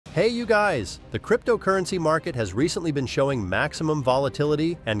Hey you guys! The cryptocurrency market has recently been showing maximum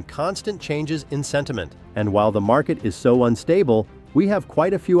volatility and constant changes in sentiment. And while the market is so unstable, we have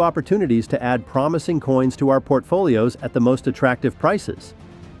quite a few opportunities to add promising coins to our portfolios at the most attractive prices.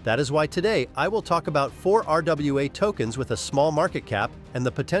 That is why today I will talk about 4 RWA tokens with a small market cap and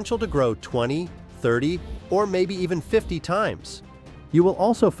the potential to grow 20, 30, or maybe even 50 times. You will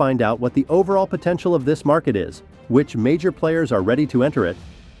also find out what the overall potential of this market is, which major players are ready to enter it,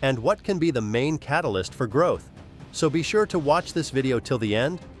 and what can be the main catalyst for growth. So be sure to watch this video till the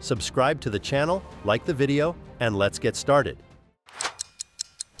end, subscribe to the channel, like the video, and let's get started.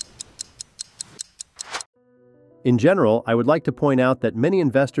 In general, I would like to point out that many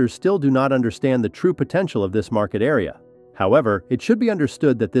investors still do not understand the true potential of this market area. However, it should be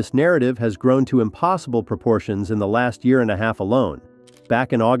understood that this narrative has grown to impossible proportions in the last year and a half alone.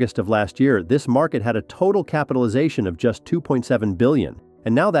 Back in August of last year, this market had a total capitalization of just 2.7 billion.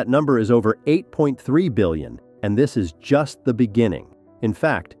 And now that number is over 8.3 billion, and this is just the beginning. In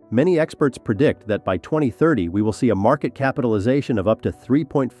fact, many experts predict that by 2030 we will see a market capitalization of up to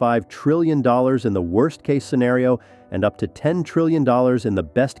 $3.5 trillion in the worst-case scenario and up to $10 trillion in the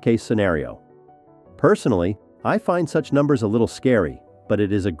best-case scenario. Personally, I find such numbers a little scary, but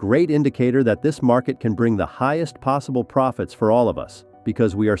it is a great indicator that this market can bring the highest possible profits for all of us,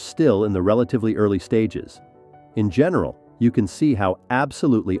 because we are still in the relatively early stages. In general, you can see how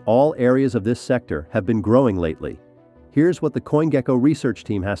absolutely all areas of this sector have been growing lately. Here's what the CoinGecko research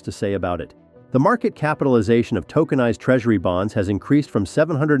team has to say about it. The market capitalization of tokenized treasury bonds has increased from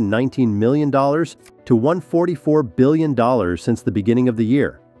 $719 million to $144 billion since the beginning of the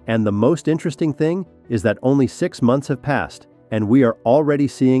year. And the most interesting thing is that only 6 months have passed, and we are already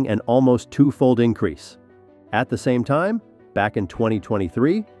seeing an almost twofold increase. At the same time, back in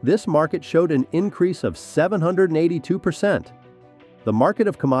 2023, this market showed an increase of 782%. The market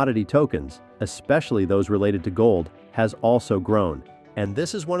of commodity tokens, especially those related to gold, has also grown. And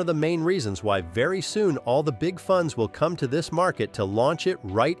this is one of the main reasons why very soon all the big funds will come to this market to launch it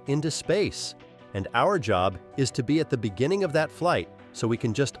right into space. And our job is to be at the beginning of that flight, so we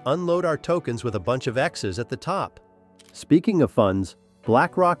can just unload our tokens with a bunch of X's at the top. Speaking of funds,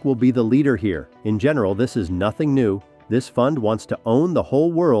 BlackRock will be the leader here. In general, this is nothing new. This fund wants to own the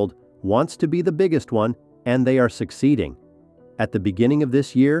whole world, wants to be the biggest one, and they are succeeding. At the beginning of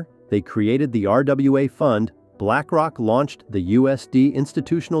this year, they created the RWA fund. BlackRock launched the USD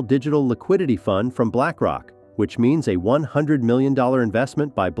Institutional Digital Liquidity Fund from BlackRock, which means a $100 million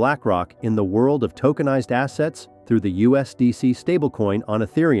investment by BlackRock in the world of tokenized assets through the USDC stablecoin on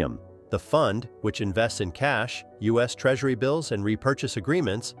Ethereum. The fund, which invests in cash, U.S. Treasury bills, and repurchase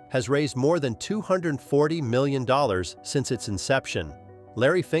agreements, has raised more than $240 million since its inception.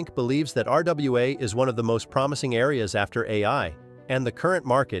 Larry Fink believes that RWA is one of the most promising areas after AI, and the current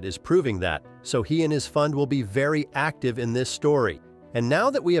market is proving that, so he and his fund will be very active in this story. And now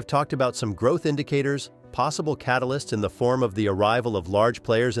that we have talked about some growth indicators, possible catalysts in the form of the arrival of large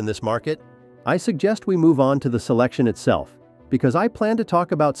players in this market, I suggest we move on to the selection itself, because I plan to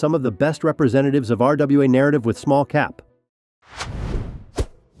talk about some of the best representatives of RWA narrative with small cap.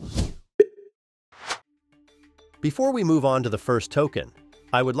 Before we move on to the first token,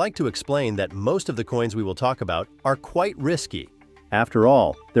 I would like to explain that most of the coins we will talk about are quite risky. After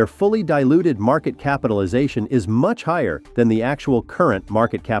all, their fully diluted market capitalization is much higher than the actual current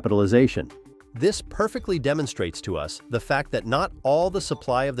market capitalization. This perfectly demonstrates to us the fact that not all the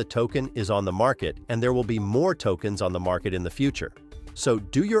supply of the token is on the market, and there will be more tokens on the market in the future. So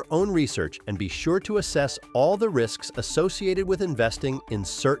do your own research and be sure to assess all the risks associated with investing in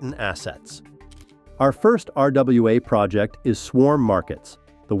certain assets. Our first RWA project is Swarm Markets,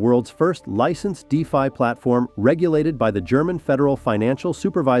 the world's first licensed DeFi platform regulated by the German Federal Financial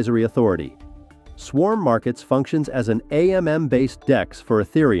Supervisory Authority. Swarm Markets functions as an AMM-based DEX for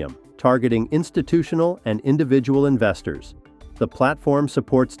Ethereum, targeting institutional and individual investors. The platform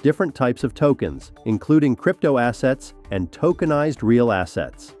supports different types of tokens, including crypto assets and tokenized real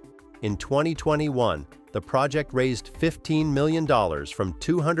assets. In 2021, the project raised $15 million from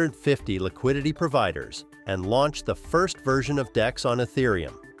 250 liquidity providers and launched the first version of DEX on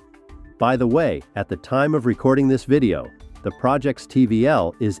Ethereum. By the way, at the time of recording this video, the project's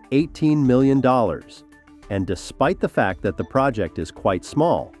TVL is $18 million. And despite the fact that the project is quite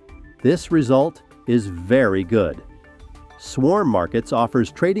small, this result is very good. Swarm Markets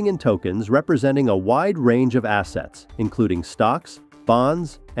offers trading in tokens representing a wide range of assets, including stocks,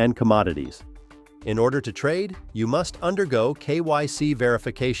 bonds, and commodities. In order to trade, you must undergo KYC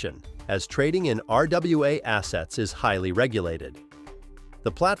verification, as trading in RWA assets is highly regulated.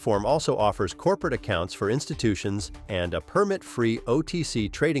 The platform also offers corporate accounts for institutions and a permit-free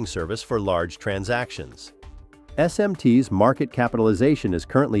OTC trading service for large transactions. SMT's market capitalization is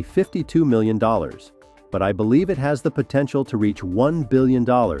currently $52 million, but I believe it has the potential to reach $1 billion,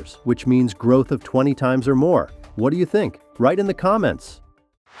 which means growth of 20 times or more. What do you think? Write in the comments.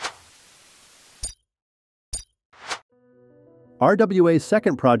 RWA's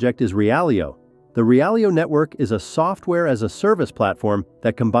second project is Realio. The Realio network is a software-as-a-service platform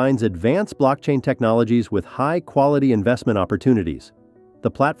that combines advanced blockchain technologies with high-quality investment opportunities.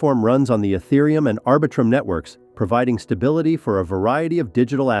 The platform runs on the Ethereum and Arbitrum networks, providing stability for a variety of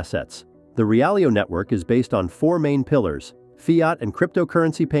digital assets. The Realio network is based on four main pillars: fiat and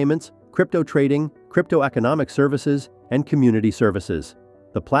cryptocurrency payments, crypto trading, crypto economic services, and community services.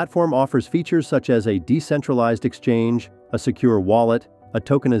 The platform offers features such as a decentralized exchange, a secure wallet, a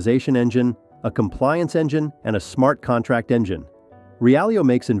tokenization engine, a compliance engine, and a smart contract engine. Realio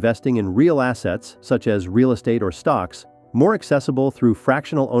makes investing in real assets, such as real estate or stocks, more accessible through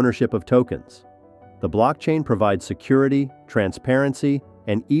fractional ownership of tokens. The blockchain provides security, transparency,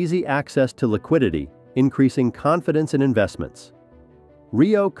 and easy access to liquidity, increasing confidence in investments.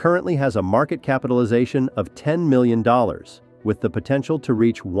 Rio currently has a market capitalization of $10 million, with the potential to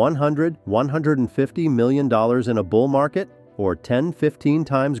reach $150 million in a bull market, or 10-15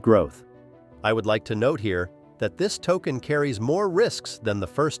 times growth. I would like to note here that this token carries more risks than the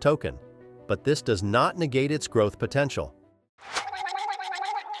first token, but this does not negate its growth potential.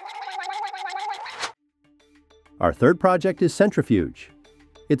 Our third project is Centrifuge.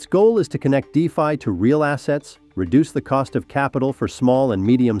 Its goal is to connect DeFi to real assets, reduce the cost of capital for small and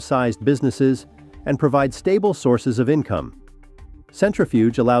medium-sized businesses, and provide stable sources of income.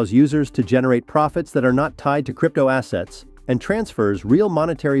 Centrifuge allows users to generate profits that are not tied to crypto assets and transfers real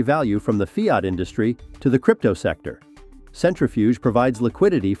monetary value from the fiat industry to the crypto sector. Centrifuge provides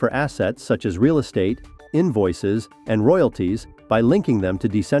liquidity for assets such as real estate, invoices, and royalties by linking them to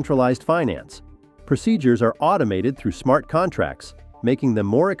decentralized finance. Procedures are automated through smart contracts, making them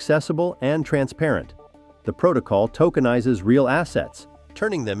more accessible and transparent. The protocol tokenizes real assets,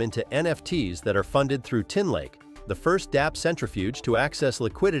 turning them into NFTs that are funded through Tinlake, the first dApp centrifuge to access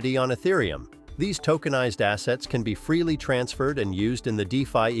liquidity on Ethereum. These tokenized assets can be freely transferred and used in the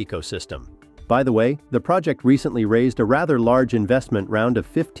DeFi ecosystem. By the way, the project recently raised a rather large investment round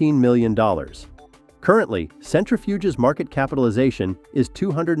of $15 million. Currently, Centrifuge's market capitalization is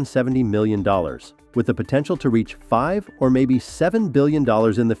 $270 million, with the potential to reach $5 or maybe $7 billion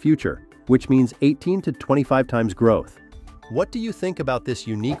in the future, which means 18 to 25 times growth. What do you think about this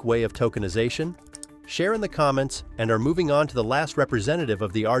unique way of tokenization? Share in the comments, and are moving on to the last representative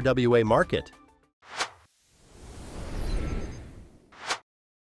of the RWA market.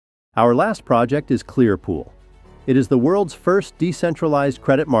 Our last project is Clearpool. It is the world's first decentralized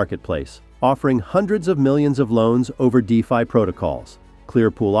credit marketplace, offering hundreds of millions of loans over DeFi protocols.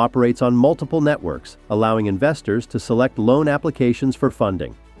 Clearpool operates on multiple networks, allowing investors to select loan applications for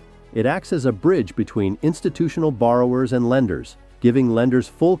funding. It acts as a bridge between institutional borrowers and lenders, giving lenders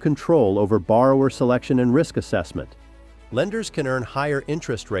full control over borrower selection and risk assessment. Lenders can earn higher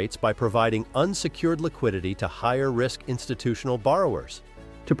interest rates by providing unsecured liquidity to higher-risk institutional borrowers.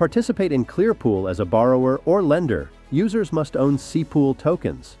 To participate in Clearpool as a borrower or lender, users must own C-Pool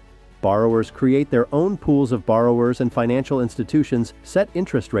tokens. Borrowers create their own pools of borrowers, and financial institutions set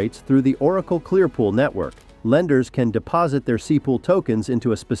interest rates through the Oracle Clearpool network. Lenders can deposit their C-Pool tokens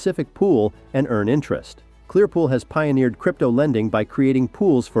into a specific pool and earn interest. Clearpool has pioneered crypto lending by creating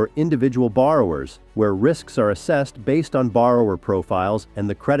pools for individual borrowers, where risks are assessed based on borrower profiles and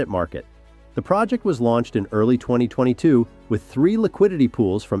the credit market. The project was launched in early 2022 with 3 liquidity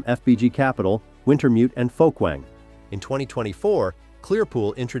pools from FBG Capital, Wintermute, and Folkwang. In 2024,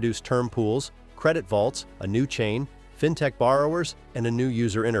 Clearpool introduced term pools, credit vaults, a new chain, fintech borrowers, and a new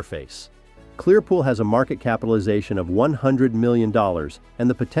user interface. Clearpool has a market capitalization of $100 million and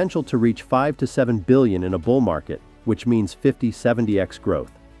the potential to reach $5 to $7 billion in a bull market, which means 50-70x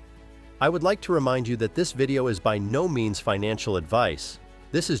growth. I would like to remind you that this video is by no means financial advice.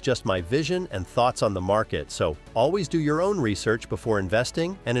 This is just my vision and thoughts on the market, so always do your own research before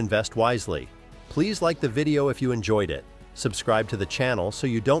investing and invest wisely. Please like the video if you enjoyed it. Subscribe to the channel so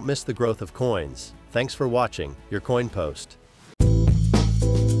you don't miss the growth of coins. Thanks for watching, your Coin Post.